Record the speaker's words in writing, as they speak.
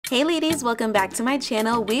Hey ladies, welcome back to my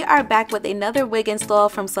channel. We are back with another wig install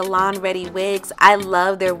from Salonready Wigs. I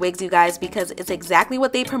love their wigs, you guys, because it's exactly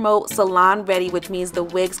what they promote, salon ready, which means the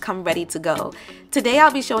wigs come ready to go. Today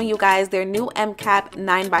I'll be showing you guys their new M-Cap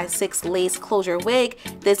 9x6 lace closure wig.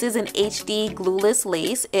 This is an HD glueless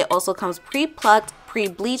lace. It also comes pre-plucked,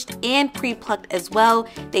 pre-bleached, and pre-plucked as well.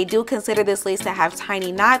 They do consider this lace to have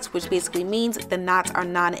tiny knots, which basically means the knots are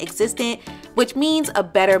non-existent, which means a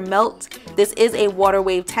better melt. This is a water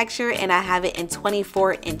wave texture and I have it in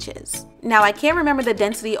 24 inches. Now I can't remember the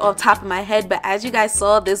density off the top of my head, but as you guys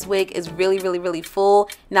saw, this wig is really full.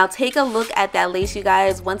 Now take a look at that lace, you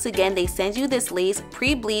guys. Once again, they send you this lace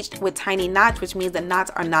pre-bleached with tiny knots, which means the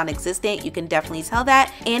knots are non-existent. You can definitely tell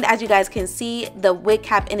that. And as you guys can see, the wig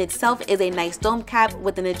cap in itself is a nice dome cap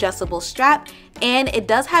with an adjustable strap, and it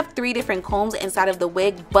does have 3 different combs inside of the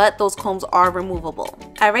wig, but those combs are removable.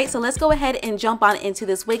 Alright, so let's go ahead and jump on into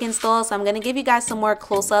this wig install. So I'm going to give you guys some more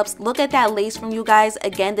close-ups. Look at that lace from you guys.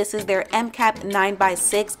 Again, this is their M-Cap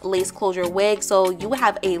 9x6 lace closure wig, so you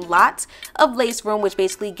have a lot of lace room, which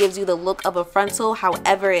basically gives you the look of a frontal,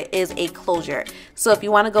 however it is a closure. So if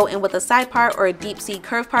you want to go in with a side part or a deep C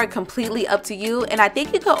curve part, completely up to you. And I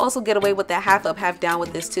think you could also get away with the half up half down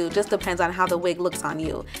with this too, just depends on how the wig looks on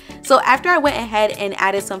you. So after I went ahead and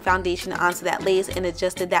added some foundation onto that lace and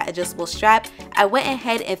adjusted that adjustable strap, I went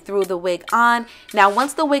ahead and threw the wig on. Now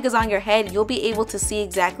once the wig is on your head, you'll be able to see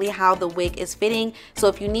exactly how the wig is fitting. So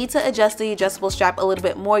if you need to adjust the adjustable strap a little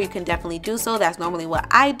bit more, you can definitely do so. That's normally what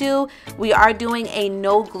I do. We are doing a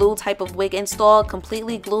no glue type of wig install,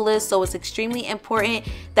 completely glueless, so it's extremely important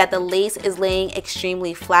that the lace is laying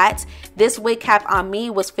extremely flat. This wig cap on me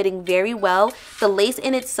was fitting very well. The lace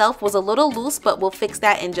in itself was a little loose, but we'll fix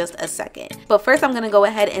that in just a second. But first I'm going to go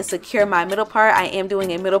ahead and secure my middle part. I am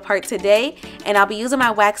doing a middle part today, and I'll be using my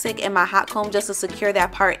wax stick and my hot comb just to secure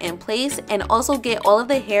that part in place and also get all of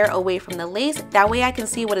the hair away from the lace. That way I can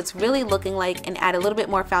see what it's really looking like and add a little bit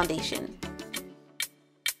more foundation.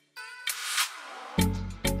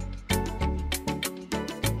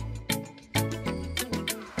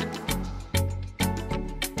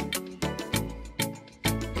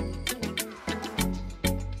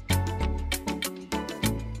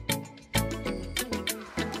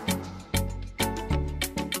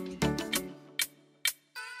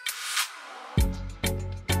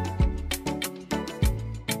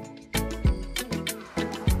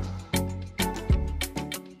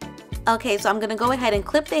 Okay, so I'm going to go ahead and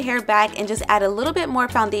clip the hair back and just add a little bit more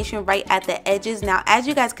foundation right at the edges. Now, as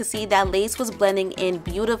you guys can see, that lace was blending in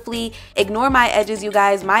beautifully. Ignore my edges, you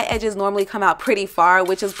guys. My edges normally come out pretty far,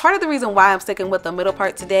 which is part of the reason why I'm sticking with the middle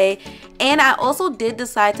part today. And I also did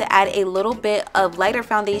decide to add a little bit of lighter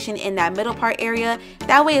foundation in that middle part area.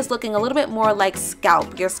 That way it's looking a little bit more like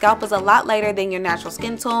scalp. Your scalp is a lot lighter than your natural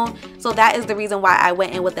skin tone, so that is the reason why I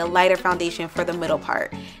went in with a lighter foundation for the middle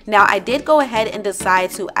part. Now, I did go ahead and decide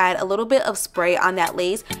to add a little bit of spray on that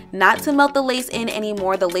lace, not to melt the lace in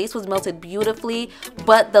anymore. The lace was melted beautifully,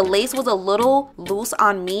 but the lace was a little loose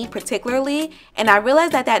on me particularly, and I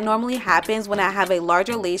realized that that normally happens when I have a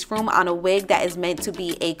larger lace room on a wig that is meant to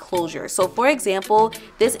be a closure. So for example,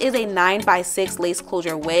 this is a 9x6 lace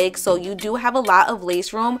closure wig, so you do have a lot of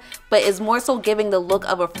lace room, but it's more so giving the look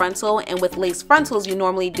of a frontal, and with lace frontals you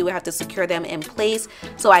normally do have to secure them in place.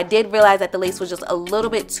 So I did realize that the lace was just a little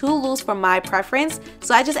bit too loose for my preference,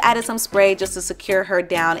 so I just added some spray just to secure her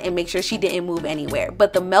down and make sure she didn't move anywhere.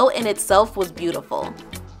 But the melt in itself was beautiful.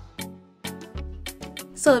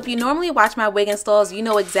 So if you normally watch my wig installs, you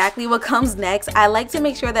know exactly what comes next. I like to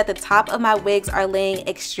make sure that the top of my wigs are laying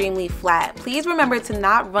extremely flat. Please remember to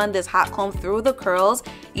not run this hot comb through the curls.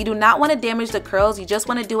 You do not want to damage the curls. You just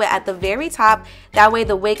want to do it at the very top. That way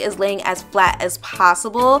the wig is laying as flat as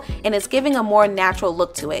possible and it's giving a more natural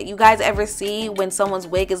look to it. You guys ever see when someone's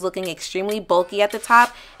wig is looking extremely bulky at the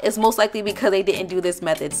top? It's most likely because they didn't do this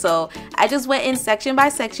method. So I just went in section by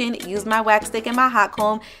section, used my wax stick and my hot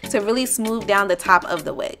comb to really smooth down the top of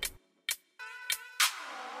the wig.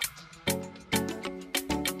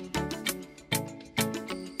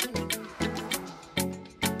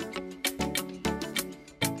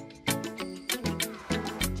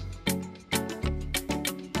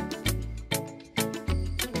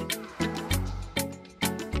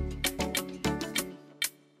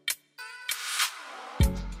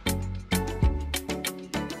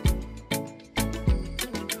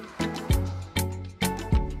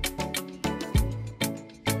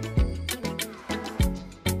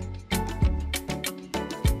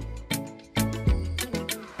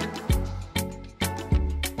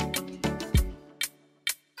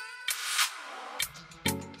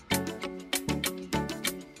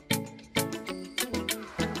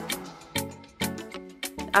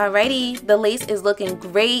 Alrighty, the lace is looking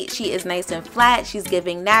great. She is nice and flat, she's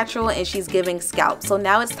giving natural, and she's giving scalp. So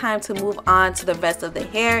now it's time to move on to the rest of the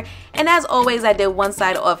hair. And as always, I did one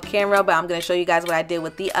side off camera, but I'm going to show you guys what I did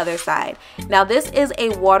with the other side. Now this is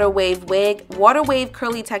a water wave wig. Water wave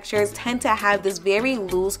curly textures tend to have this very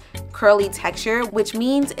loose curly texture, which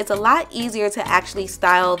means it's a lot easier to actually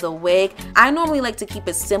style the wig. I normally like to keep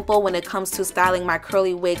it simple when it comes to styling my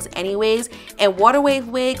curly wigs anyways, and water wave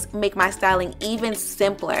wigs make my styling even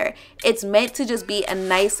simpler. It's meant to just be a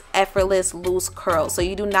nice, effortless, loose curl, so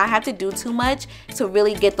you do not have to do too much to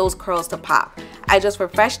really get those curls to pop. I just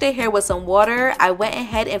refreshed the hair with some water. I went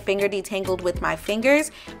ahead and finger detangled with my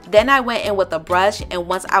fingers. Then I went in with a brush, and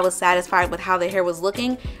once I was satisfied with how the hair was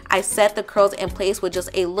looking, I set the curls in place with just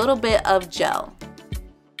a little bit of gel.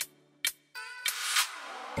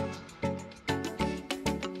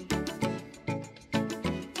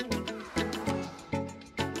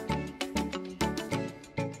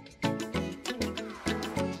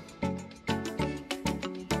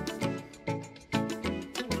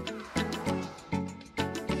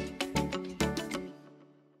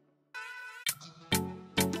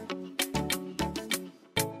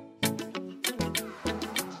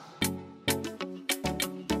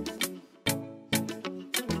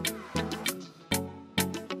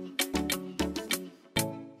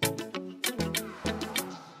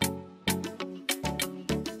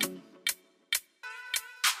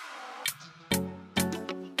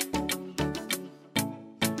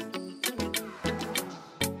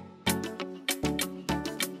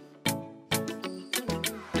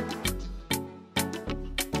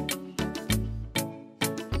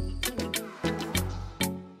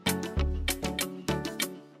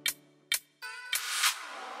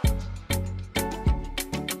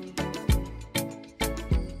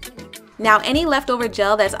 Now any leftover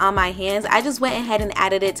gel that's on my hands, I just went ahead and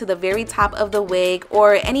added it to the very top of the wig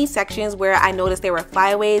or any sections where I noticed there were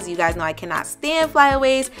flyaways. You guys know I cannot stand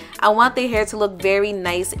flyaways. I want the hair to look very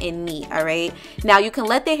nice and neat, alright? Now you can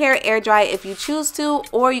let the hair air dry if you choose to,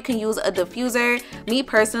 or you can use a diffuser. Me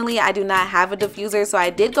personally, I do not have a diffuser, so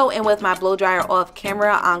I did go in with my blow dryer off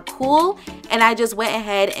camera on cool, and I just went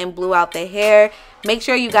ahead and blew out the hair. Make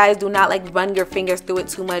sure you guys do not like run your fingers through it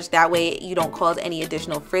too much, that way you don't cause any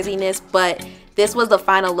additional frizziness. But this was the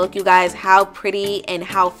final look, you guys. How pretty and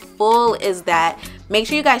how full is that? Make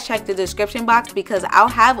sure you guys check the description box because I'll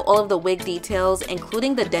have all of the wig details,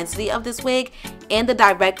 including the density of this wig and the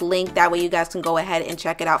direct link. That way you guys can go ahead and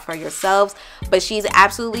check it out for yourselves. But she's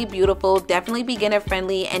absolutely beautiful, definitely beginner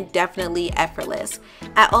friendly, and definitely effortless.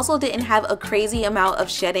 I also didn't have a crazy amount of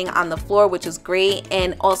shedding on the floor, which is great,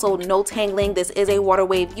 and also no tangling. This is a water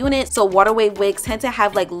wave unit, so water wave wigs tend to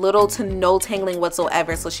have like little to no tangling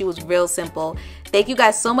whatsoever, so she was real simple. Thank you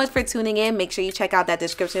guys so much for tuning in. Make sure you check out that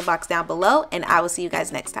description box down below, and I will see you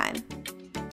guys next time.